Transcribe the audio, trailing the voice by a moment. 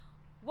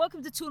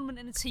welcome to Tournament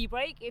in a Tea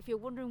Break. If you're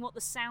wondering what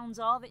the sounds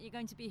are that you're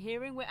going to be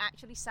hearing, we're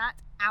actually sat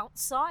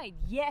outside.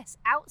 Yes,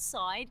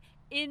 outside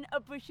in a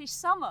British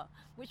summer,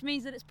 which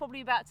means that it's probably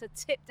about to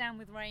tip down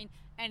with rain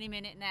any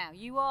minute now.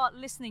 You are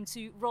listening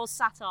to Ros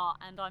Satar,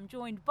 and I'm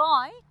joined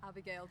by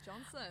Abigail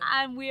Johnson,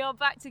 and we are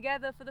back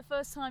together for the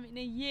first time in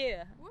a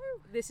year. Woo.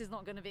 This is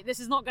not going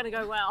to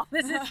go well.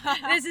 This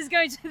is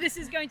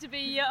going to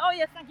be. Oh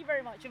yeah, thank you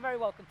very much. You're very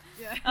welcome.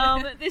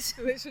 Yeah. This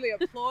literally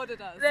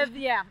applauded us.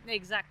 Yeah,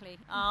 exactly.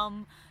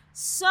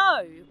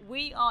 So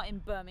we are in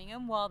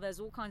Birmingham while there's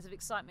all kinds of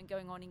excitement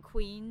going on in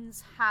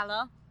Queens,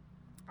 Haller,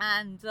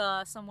 and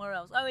somewhere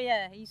else. Oh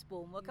yeah,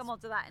 Eastbourne. We'll come on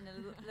to that in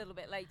a little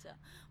bit later.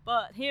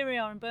 But here we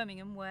are in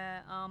Birmingham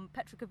where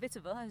Petra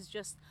Kvitova has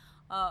just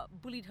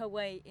bullied her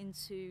way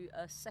into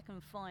a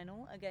second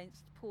final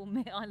against poor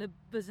Mihaela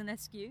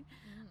Buzarnescu.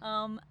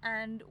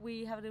 And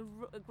we have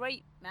a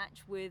great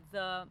match with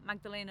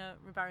Magdalena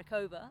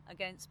Rybarikova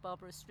against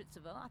Barbara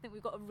Strycova. I think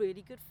we've got a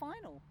really good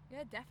final.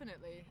 Yeah,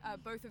 definitely.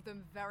 Both of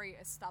them very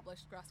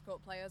established grass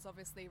court players.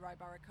 Obviously,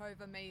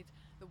 Rybarikova made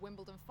the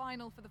Wimbledon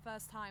final for the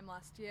first time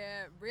last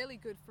year. Really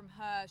good from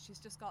her. She's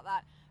just got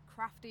that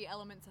crafty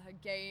element to her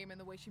game and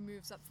the way she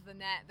moves up to the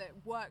net that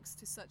works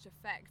to such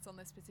effect on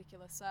this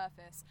particular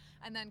surface.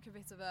 And then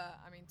Kvitova,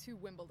 2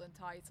 Wimbledon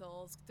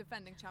titles,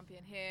 defending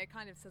champion here,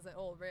 kind of says it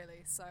all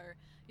really. So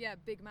yeah,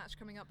 big match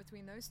coming up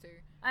between those two.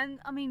 And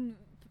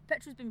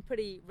Petra's been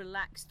pretty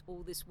relaxed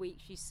all this week.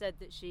 She said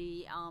that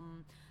she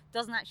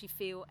doesn't actually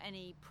feel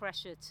any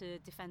pressure to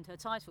defend her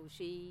title.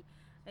 She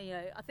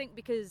I think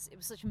because it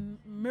was such a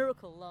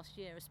miracle last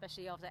year,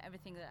 especially after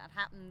everything that had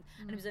happened,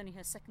 and it was only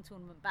her second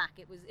tournament back.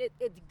 It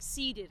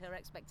exceeded her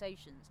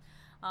expectations.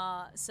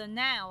 So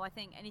now I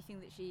think anything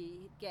that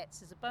she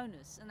gets is a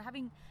bonus. And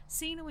having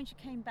seen her when she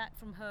came back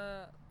from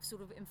her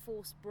sort of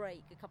enforced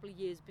break a couple of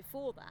years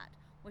before that,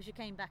 where she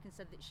came back and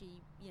said that she,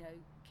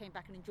 came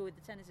back and enjoyed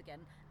the tennis again.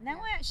 Now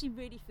I actually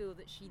really feel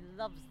that she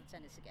loves the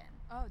tennis again.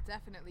 Oh,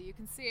 definitely. You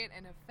can see it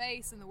in her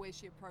face and the way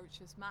she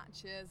approaches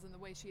matches and the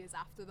way she is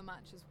after the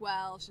match as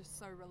well. She's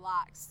so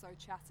relaxed, so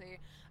chatty.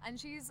 And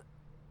she's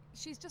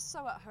just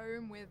so at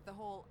home with the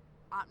whole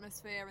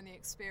atmosphere and the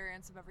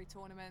experience of every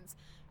tournament.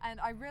 And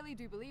I really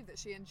do believe that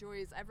she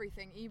enjoys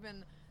everything,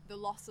 even the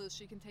losses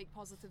she can take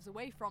positives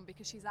away from,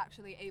 because she's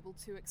actually able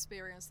to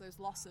experience those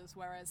losses,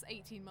 whereas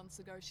 18 months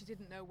ago she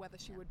didn't know whether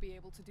she would be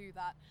able to do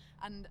that.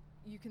 And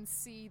you can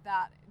see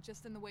that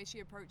just in the way she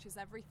approaches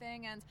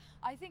everything, and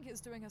I think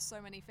it's doing her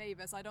so many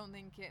favours. I don't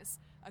think it's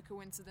a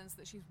coincidence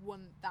that she's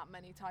won that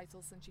many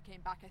titles since she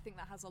came back. I think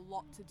that has a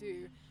lot to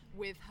do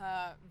with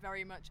her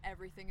very much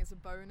everything is a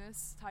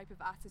bonus type of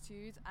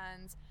attitude,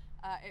 and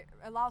it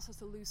allows her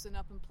to loosen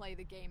up and play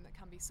the game that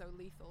can be so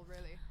lethal,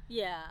 really.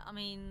 Yeah,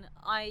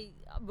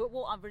 but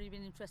what I've really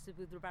been interested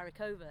with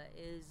Rybarikova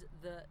is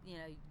that,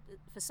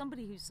 for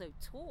somebody who's so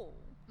tall,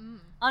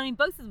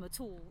 both of them are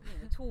tall,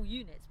 tall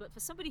units, but for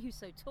somebody who's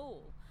so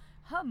tall,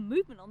 her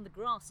movement on the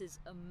grass is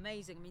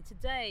amazing.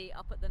 Today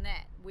up at the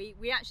net,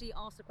 we actually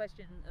asked a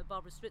question of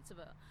Barbara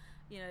Strycova,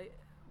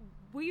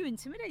 were you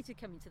intimidated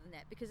coming to the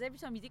net? Because every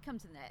time you did come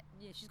to the net,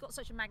 she's got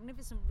such a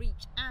magnificent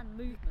reach and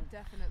movement.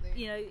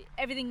 Definitely.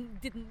 Everything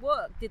didn't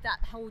work. Did that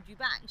hold you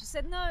back? And she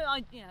said, no,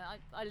 I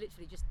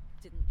literally just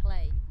didn't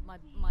play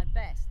my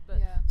best. But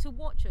to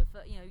watch her,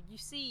 you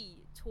see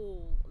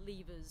tall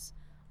levers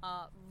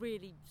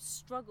really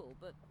struggle,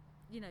 but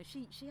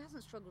she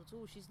hasn't struggled at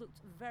all. She's looked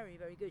very,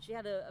 very good. She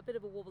had a bit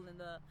of a wobble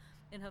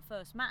in her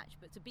first match,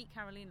 but to beat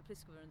Karolina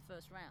Pliskova in the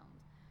first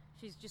round,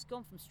 she's just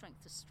gone from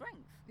strength to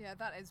strength. Yeah,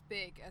 that is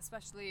big,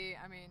 especially,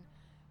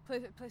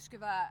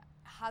 Pliskova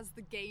has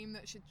the game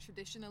that should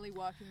traditionally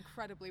work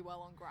incredibly well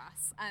on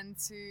grass, and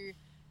to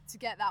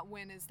get that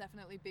win is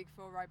definitely big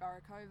for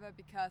Rybarikova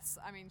because,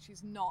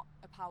 she's not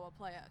a power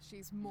player.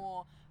 She's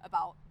more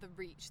about the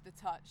reach, the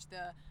touch,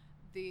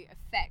 the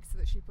effect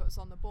that she puts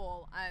on the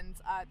ball, and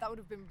that would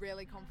have been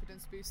really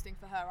confidence boosting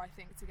for her, I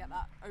think, to get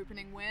that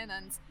opening win,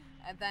 and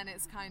then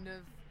it's kind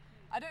of,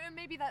 I don't know,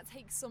 maybe that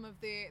takes some of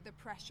the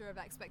pressure of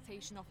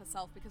expectation off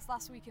herself, because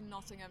last week in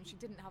Nottingham she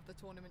didn't have the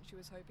tournament she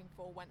was hoping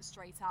for, went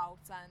straight out,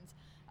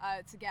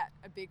 and to get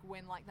a big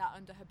win like that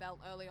under her belt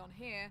early on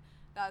here,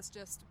 that's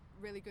just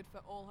really good for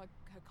all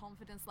her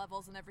confidence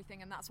levels and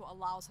everything, and that's what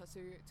allows her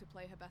to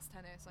play her best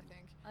tennis, I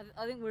think.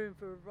 I think we're in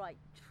for a right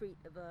treat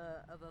of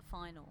a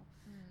final.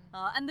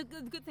 And the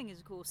good thing is,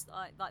 of course,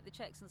 like the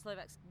Czechs and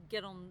Slovaks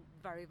get on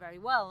very, very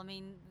well.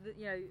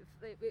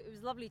 It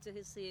was lovely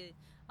to see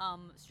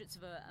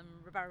Strycova and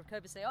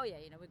Rybarikova say, oh yeah,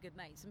 we're good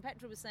mates. And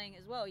Petra was saying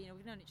as well,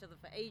 we've known each other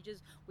for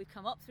ages. We've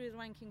come up through the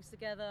rankings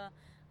together.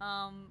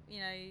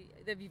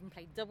 They've even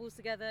played doubles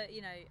together.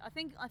 I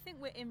think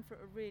we're in for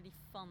a really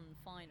fun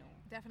final.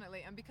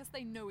 Definitely, and because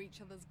they know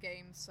each other's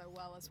games so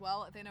well as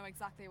well, they know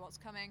exactly what's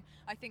coming.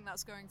 I think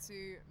that's going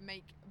to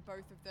make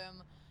both of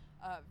them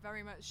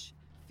very much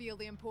feel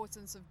the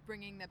importance of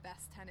bringing their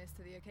best tennis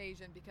to the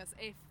occasion, because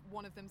if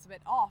one of them's a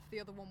bit off, the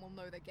other one will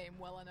know their game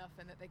well enough,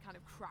 and that they kind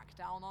of crack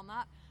down on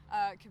that.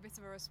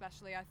 Kvitova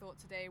especially, I thought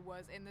today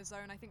was in the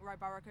zone. I think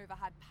Rybarikova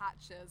had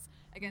patches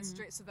against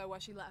Stritsova where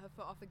she let her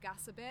foot off the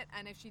gas a bit,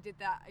 and if she did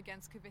that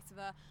against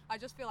Kvitova, I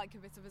just feel like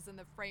Kvitova's in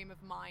the frame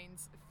of mind,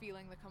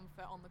 feeling the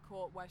comfort on the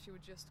court, where she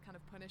would just kind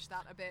of punish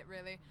that a bit,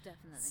 really.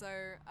 Definitely. So,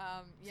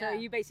 yeah. So are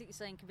you basically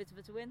saying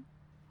Kvitova to win?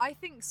 I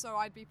think so.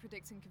 I'd be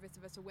predicting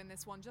Kvitova to win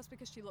this one just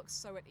because she looks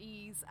so at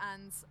ease,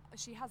 and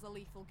she has a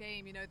lethal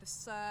game. You know, the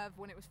serve,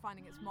 when it was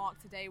finding its mark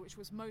today, which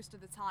was most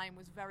of the time,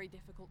 was very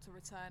difficult to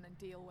return and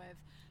deal with.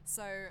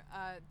 So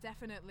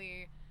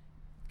definitely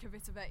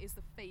Kvitova is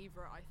the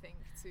favourite, I think,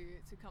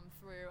 to come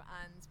through.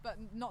 But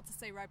not to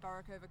say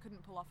Rybarikova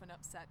couldn't pull off an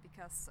upset,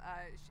 because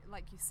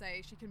like you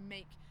say, she can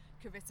make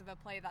Kvitova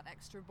play that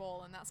extra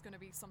ball, and that's going to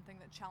be something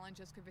that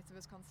challenges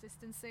Kvitova's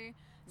consistency.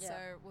 Yeah. So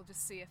we'll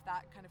just see if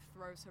that kind of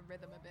throws her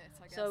rhythm a bit,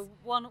 I guess. So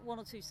one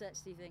or two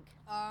sets, do you think?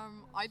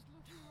 I'd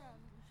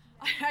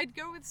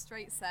go with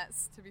straight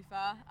sets, to be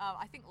fair.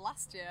 I think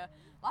last year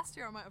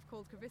I might have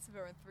called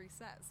Kvitova in 3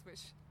 sets,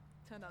 which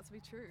turned out to be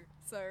true.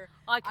 So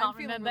I can't I'm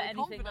feeling remember really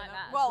anything confident like now.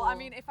 that. Well, at I all.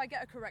 mean, if I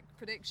get a correct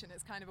prediction,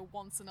 it's kind of a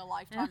once in a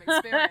lifetime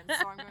experience,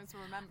 so I'm going to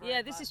remember yeah,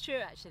 it. this but- is true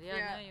actually. I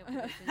Yeah. know your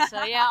prediction.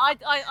 So yeah,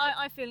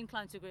 I feel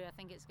inclined to agree. I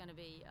think it's going to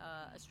be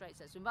a straight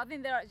set swing, but I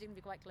think they're actually going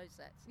to be quite close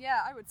sets. Yeah,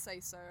 I would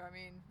say so. I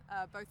mean,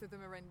 both of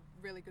them are in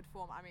really good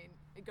form. I mean,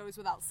 it goes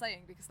without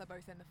saying because they're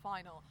both in the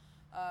final.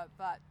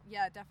 But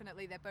yeah,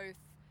 definitely they both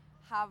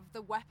have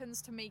the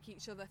weapons to make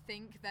each other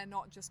think. They're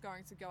not just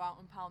going to go out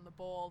and pound the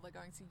ball. They're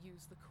going to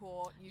use the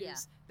court, use Yeah.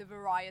 the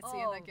variety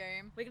in Oh, their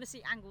game. We're going to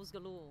see angles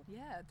galore.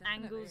 Yeah,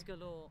 definitely. Angles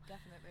galore.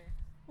 Definitely.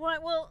 Right,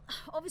 well,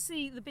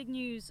 obviously the big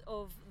news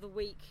of the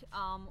week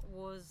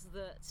was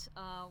that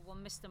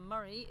Mr.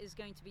 Murray is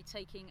going to be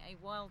taking a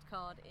wild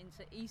card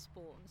into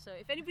Eastbourne. So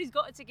if anybody's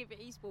got a ticket for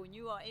Eastbourne,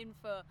 you are in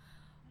for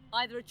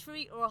either a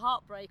treat or a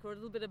heartbreak or a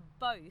little bit of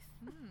both.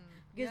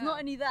 Because yeah. not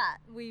only that,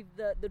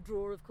 the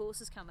draw, of course,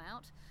 has come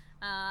out.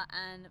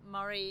 And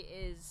Murray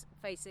is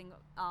facing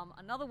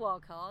another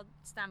wild card,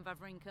 Stan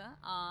Wawrinka.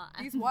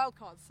 These wild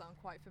cards sound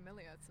quite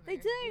familiar to me.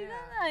 They do, yeah.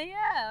 don't they?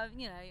 Yeah.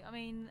 You know, I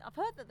mean, I've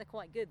heard that they're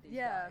quite good, these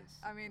Yeah, guys.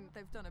 I mean,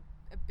 they've done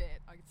a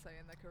bit, I could say,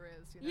 in their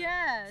careers. You know?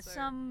 Yeah, So-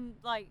 some,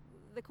 like,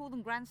 they call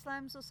them Grand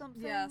Slams or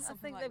something. Yeah, I something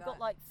think like they've got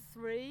that. like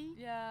 3,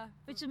 Yeah.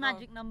 which is a well,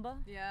 magic number.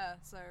 Yeah,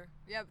 so,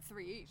 yeah,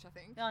 3 each, I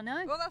think. I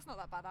know. Well, that's not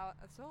that bad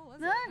at all, is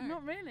No, it?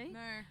 not really.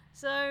 No.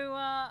 So,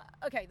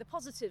 okay, the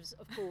positives,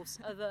 of course,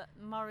 are that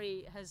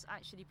Murray has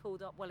actually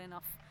pulled up well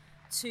enough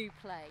to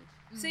play.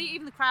 See,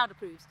 even the crowd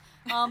approves.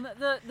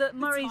 That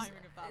Murray's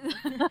timing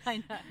of that.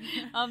 I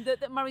know.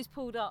 That Murray's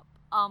pulled up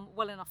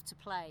well enough to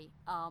play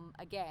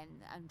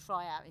again and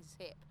try out his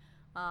hip.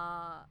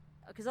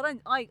 Because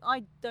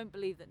I don't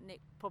believe that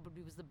Nick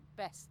probably was the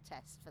best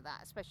test for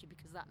that, especially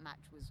because that match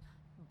was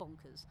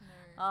bonkers.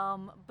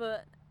 No.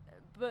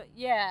 But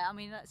yeah, I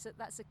mean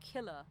that's a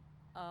killer.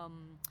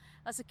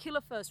 That's a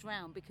killer first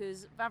round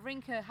because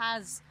Wawrinka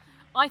has.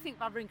 I think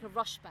Wawrinka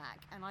rushed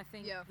back, and I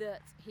think Yeah.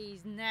 that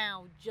he's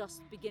now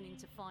just beginning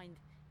to find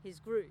his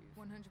groove.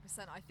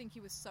 100%. I think he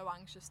was so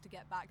anxious to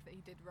get back that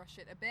he did rush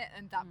it a bit,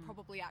 and that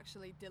probably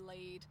actually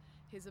delayed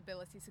his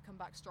ability to come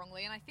back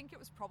strongly. And I think it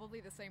was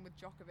probably the same with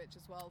Djokovic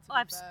as well.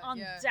 To be fair.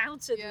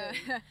 Undoubtedly.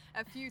 Yeah,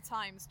 a few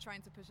times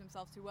trying to push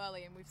himself too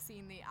early, and we've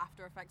seen the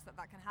after effects that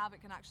can have.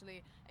 It can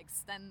actually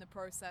extend the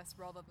process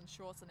rather than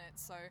shorten it.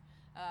 So,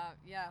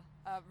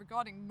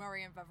 regarding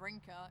Murray and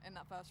Wawrinka in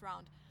that first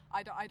round,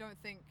 I don't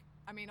think.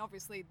 I mean,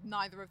 obviously,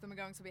 neither of them are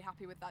going to be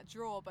happy with that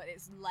draw, but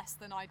it's less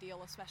than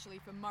ideal, especially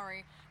for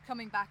Murray.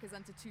 Coming back has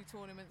entered 2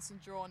 tournaments and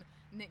drawn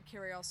Nick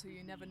Kyrgios, who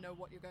you never know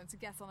what you're going to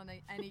get on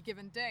any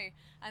given day,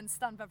 and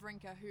Stan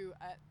Wawrinka, who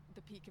at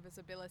the peak of his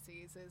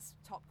abilities is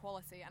top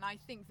quality. And I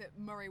think that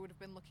Murray would have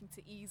been looking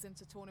to ease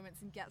into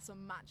tournaments and get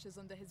some matches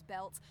under his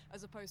belt,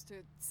 as opposed to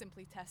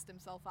simply test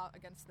himself out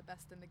against the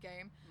best in the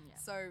game. Yeah.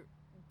 So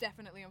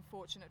definitely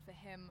unfortunate for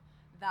him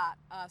that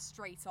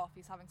straight off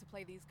he's having to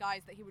play these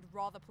guys that he would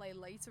rather play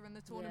later in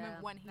the tournament,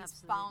 Yeah, when he's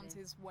absolutely. found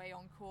his way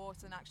on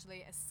court and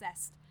actually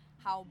assessed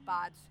how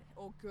bad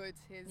or good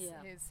his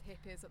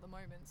hip is at the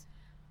moment.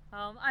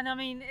 And I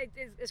mean,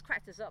 it's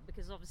cracked us up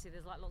because obviously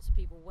there's like lots of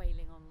people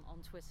wailing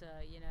on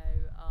Twitter, you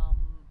know,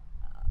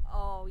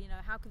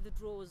 how could the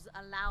draws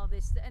allow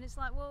this? And it's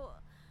like, well,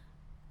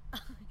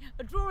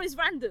 a draw is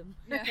random.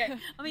 Yeah. Okay.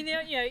 I mean, you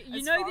know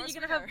As that far you're as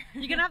gonna we have know.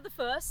 you're gonna have the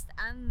first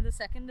and the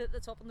second at the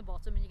top and the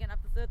bottom, and you're gonna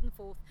have the third and the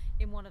fourth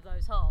in one of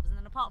those halves. And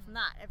then apart from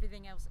that,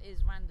 everything else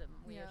is random.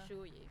 We Yeah.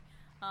 assure you.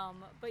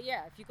 But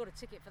yeah, if you've got a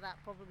ticket for that,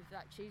 probably for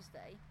that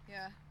Tuesday,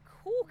 Yeah.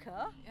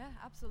 corker. Yeah,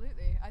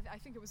 absolutely. I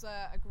think it was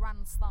a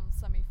Grand Slam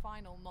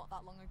semi-final not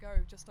that long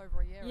ago, just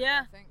over a year ago,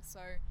 Yeah. I think.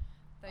 So,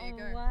 There you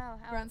go. Wow.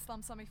 Grand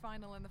Slam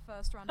semi-final in the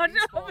first round I of know.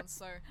 Eastbourne,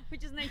 so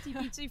Which is an ATP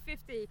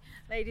 250,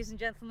 ladies and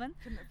gentlemen.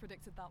 couldn't have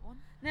predicted that one.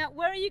 Now,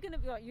 where are you going to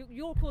be? Well,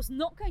 you're of course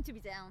not going to be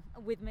down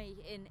with me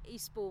in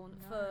Eastbourne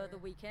for No. the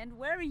weekend.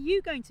 Where are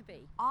you going to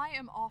be? I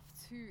am off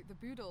to the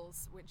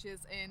Boodles, which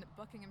is in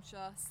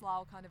Buckinghamshire,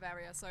 Slough kind of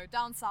area. So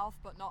down south,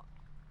 but not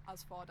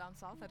as far down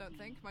south, I don't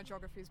think. My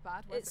geography's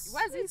bad. Where's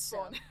It's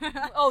Eastbourne?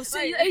 Oh, so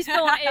Like-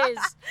 Eastbourne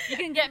is. You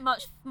can get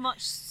much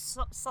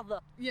southern.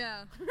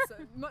 Yeah, so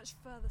much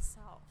further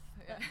south.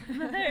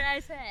 Yeah. I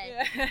say.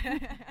 Yeah.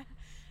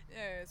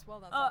 Yeah, it's well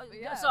done. Oh, But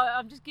yeah. sorry,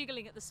 I'm just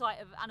giggling at the sight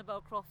of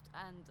Annabelle Croft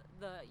and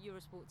the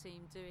Eurosport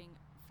team doing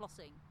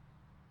flossing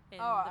in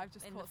I've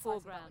just in caught the sight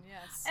of that foreground. one,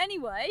 yes.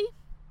 Anyway,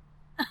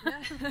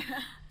 Yeah.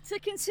 to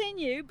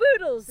continue,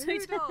 Boodles.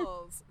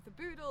 Boodles. The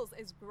Boodles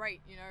is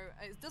great, you know.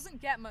 It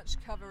doesn't get much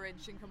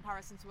coverage in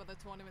comparison to other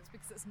tournaments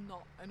because it's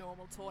not a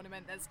normal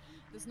tournament.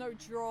 There's no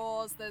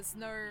draws, there's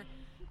no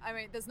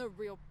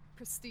real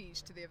prestige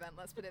to the event,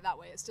 let's put it that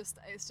way. It's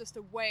just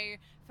a way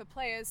for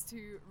players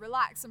to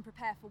relax and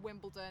prepare for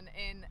Wimbledon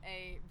in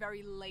a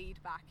very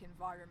laid back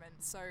environment.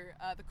 So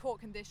the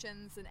court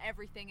conditions and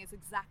everything is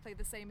exactly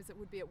the same as it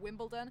would be at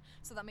Wimbledon,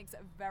 so that makes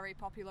it a very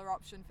popular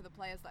option for the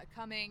players that are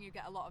coming. You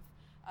get a lot of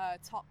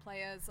top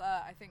players.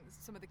 I think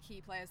some of the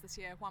key players this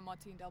year: Juan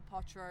Martín del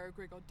Potro,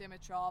 Grigor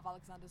Dimitrov,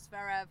 Alexander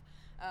Zverev.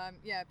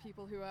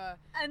 People who are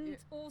And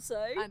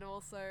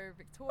also,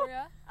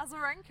 Victoria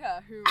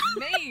Azarenka, who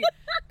may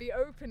be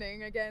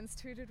opening against,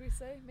 who did we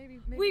say? Maybe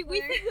we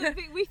playing-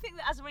 think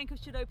that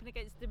Azarenka should open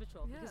against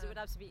Dimitrov because Yeah. it would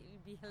absolutely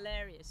be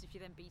hilarious if you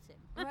then beat him.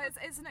 Well,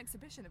 it's an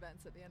exhibition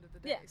event at the end of the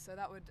day, Yeah. so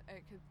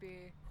it could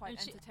be quite And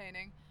she-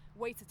 entertaining.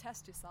 Way to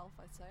test yourself,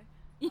 I'd say.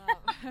 Yeah.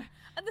 Um,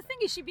 And the thing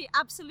is, she'd be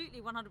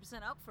absolutely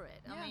 100% up for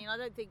it. Yeah. I mean, I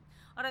don't think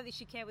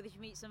she'd care whether she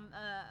meets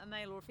a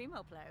male or a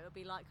female player. It'll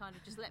be like kind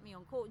of just let me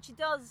on court. And she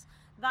does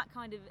that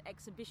kind of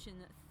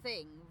exhibition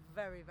thing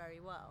very, very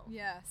well.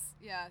 Yes,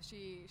 yeah,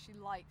 she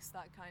likes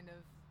that kind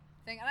of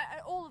thing,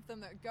 and all of them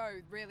that go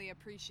really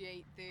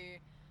appreciate the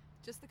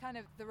kind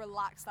of the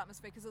relaxed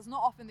atmosphere, because it's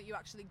not often that you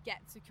actually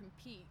get to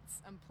compete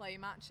and play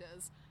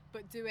matches,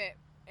 but do it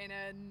in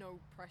a no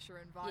pressure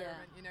environment.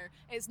 Yeah. You know,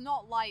 it's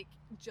not like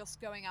just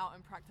going out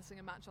and practicing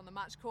a match on the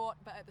match court,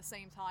 but at the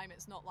same time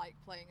it's not like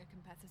playing a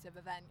competitive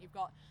event. You've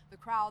got the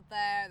crowd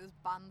there, there's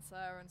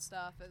banter and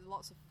stuff, there's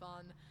lots of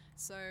fun.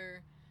 So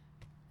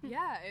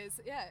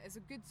it's a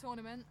good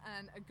tournament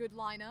and a good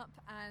lineup,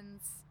 and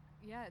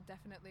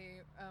definitely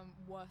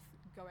worth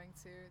going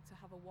to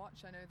have a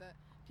watch. I know that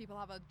people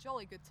have a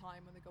jolly good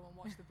time when they go and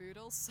watch the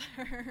Boodles.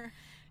 So,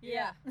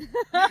 yeah.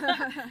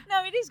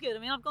 No, it is good. I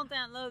mean, I've gone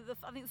down.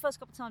 I think the first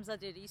couple of times I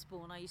did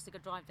Eastbourne, I used to go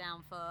drive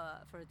down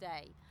for a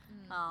day,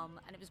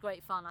 and it was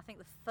great fun. I think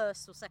the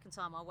first or second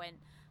time I went,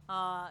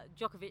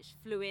 Djokovic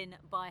flew in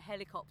by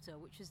helicopter,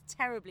 which was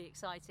terribly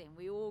exciting.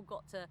 We all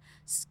got to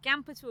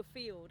scamper to a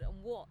field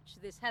and watch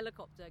this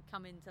helicopter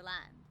come into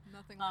land.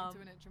 Nothing like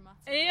doing it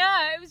dramatic.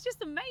 Yeah, it was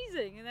just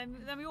amazing. And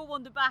then we all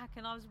wandered back,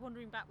 and I was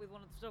wandering back with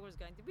one of the photographers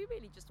going, did we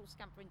really just all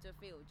scamper into a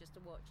field just to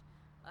watch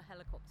a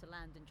helicopter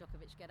land and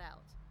Djokovic get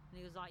out? And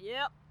he was like,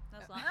 yep. And I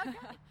was like,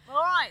 okay,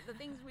 all right, the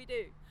things we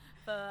do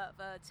for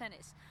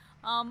tennis.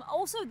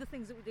 Also, the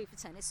things that we do for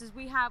tennis is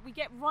we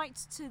get right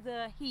to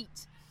the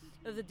heat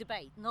of the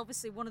debate, and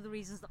obviously one of the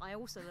reasons that I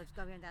also loved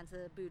going down to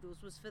the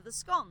Boodles was for the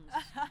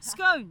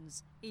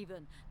scones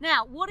even.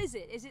 Now, what is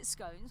it? Is it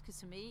scones? Because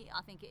to me,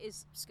 I think it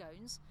is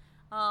scones.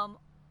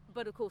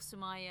 But of course, to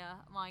my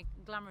my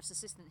glamorous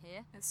assistant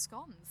here, It's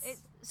scones.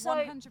 It's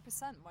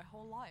 100% my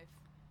whole life.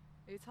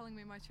 Are you telling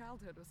me my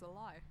childhood was a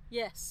lie?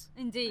 yes,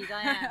 indeed,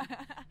 I am.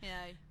 You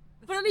know,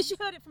 but at least you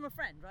heard it from a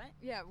friend, right?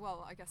 Yeah,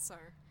 well, I guess so,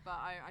 but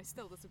I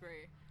still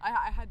disagree.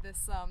 I had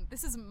this.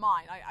 This isn't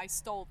mine. I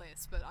stole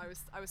this, but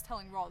I was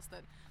telling Roz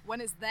that when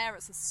it's there,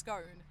 it's a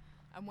scone,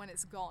 and when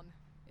it's gone,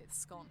 it's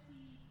scone.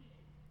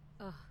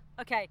 Ugh.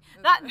 Okay,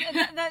 we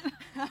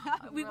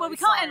can't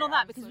sorry, end on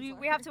that I'm because so we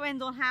sorry. have to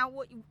end on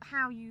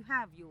how you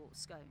have your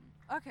scone.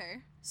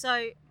 Okay.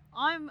 So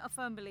I'm a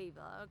firm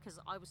believer, because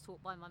I was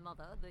taught by my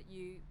mother, that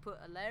you put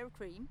a layer of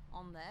cream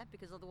on there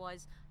because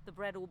otherwise the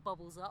bread all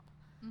bubbles up.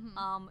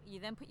 Mm-hmm. You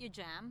then put your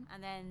jam,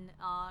 and then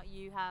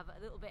you have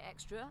a little bit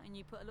extra, and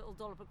you put a little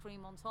dollop of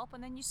cream on top,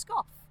 and then you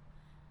scoff.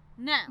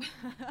 Now,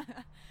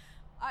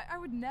 I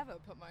would never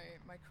put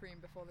my cream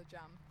before the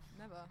jam.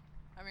 Never.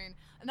 I mean,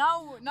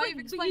 now you've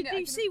explained but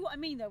it. you see what I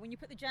mean, though. When you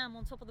put the jam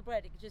on top of the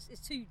bread,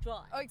 it's too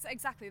dry. Oh,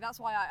 exactly. That's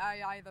why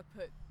I either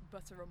put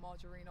butter or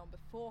margarine on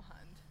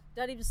beforehand.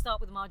 Don't even start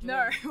with the margarine.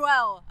 No,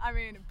 well, I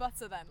mean,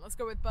 butter then. Let's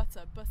go with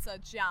butter,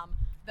 jam,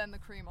 then the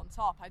cream on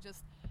top.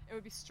 It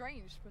would be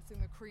strange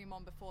putting the cream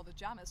on before the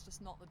jam. It's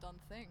just not the done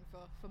thing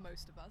for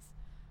most of us.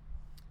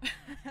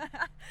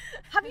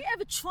 Have you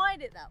ever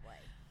tried it that way?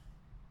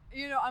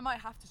 You know, I might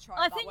have to try.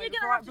 I it think that you're way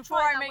going to have to before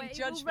try I it that make way.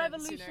 judgments. It will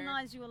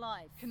revolutionise your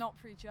life. Cannot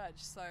prejudge.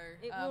 So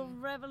it will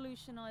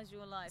revolutionise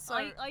your life. So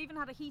I even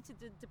had a heated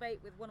debate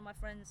with one of my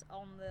friends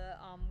on the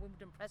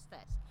Wimbledon press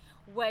test,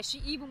 where she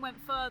even went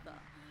further,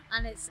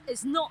 and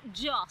it's not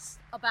just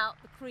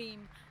about the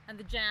cream and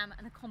the jam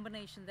and a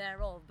combination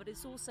thereof, but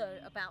it's also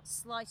about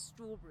sliced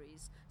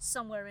strawberries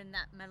somewhere in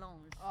that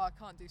melange. Oh, I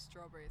can't do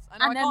strawberries. I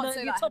know And I then can't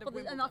say that top ahead of the,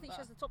 Wimbledon, and I think she but-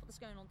 has the top of the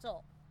scone on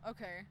top.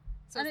 Okay.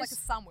 So And it's like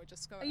a sandwich, a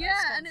scone. Yeah,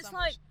 scone and it's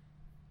sandwich.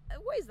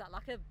 like, what is that?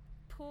 Like a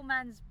poor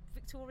man's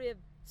Victoria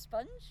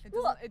sponge?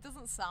 It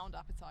doesn't sound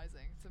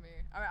appetizing to me.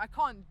 I mean, I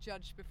can't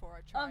judge before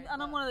I try.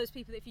 And I'm one of those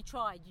people that if you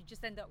tried, you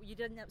just end up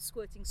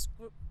squirting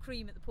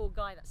cream at the poor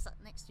guy that sat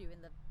next to you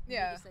in the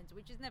media centre,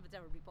 which is never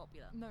terribly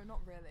popular. No,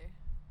 not really.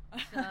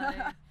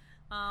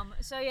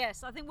 So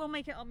yes, I think we'll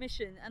make it our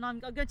mission, and I'm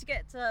going to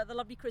get the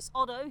lovely Chris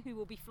Otto, who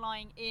will be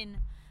flying in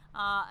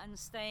and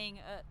staying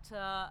at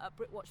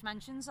Britwatch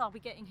Mansions. I'll be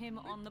getting him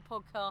on the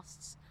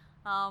podcasts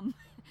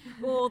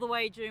all the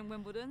way during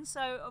Wimbledon. So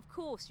of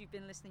course you've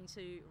been listening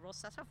to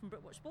Ross Satter from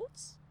Britwatch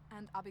Sports.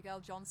 And Abigail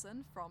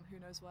Johnson from Who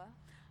Knows Where.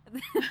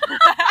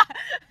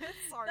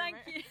 Sorry, Thank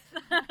mate.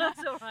 you. That's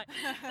all right.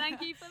 Thank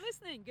you for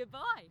listening.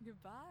 Goodbye.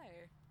 Goodbye.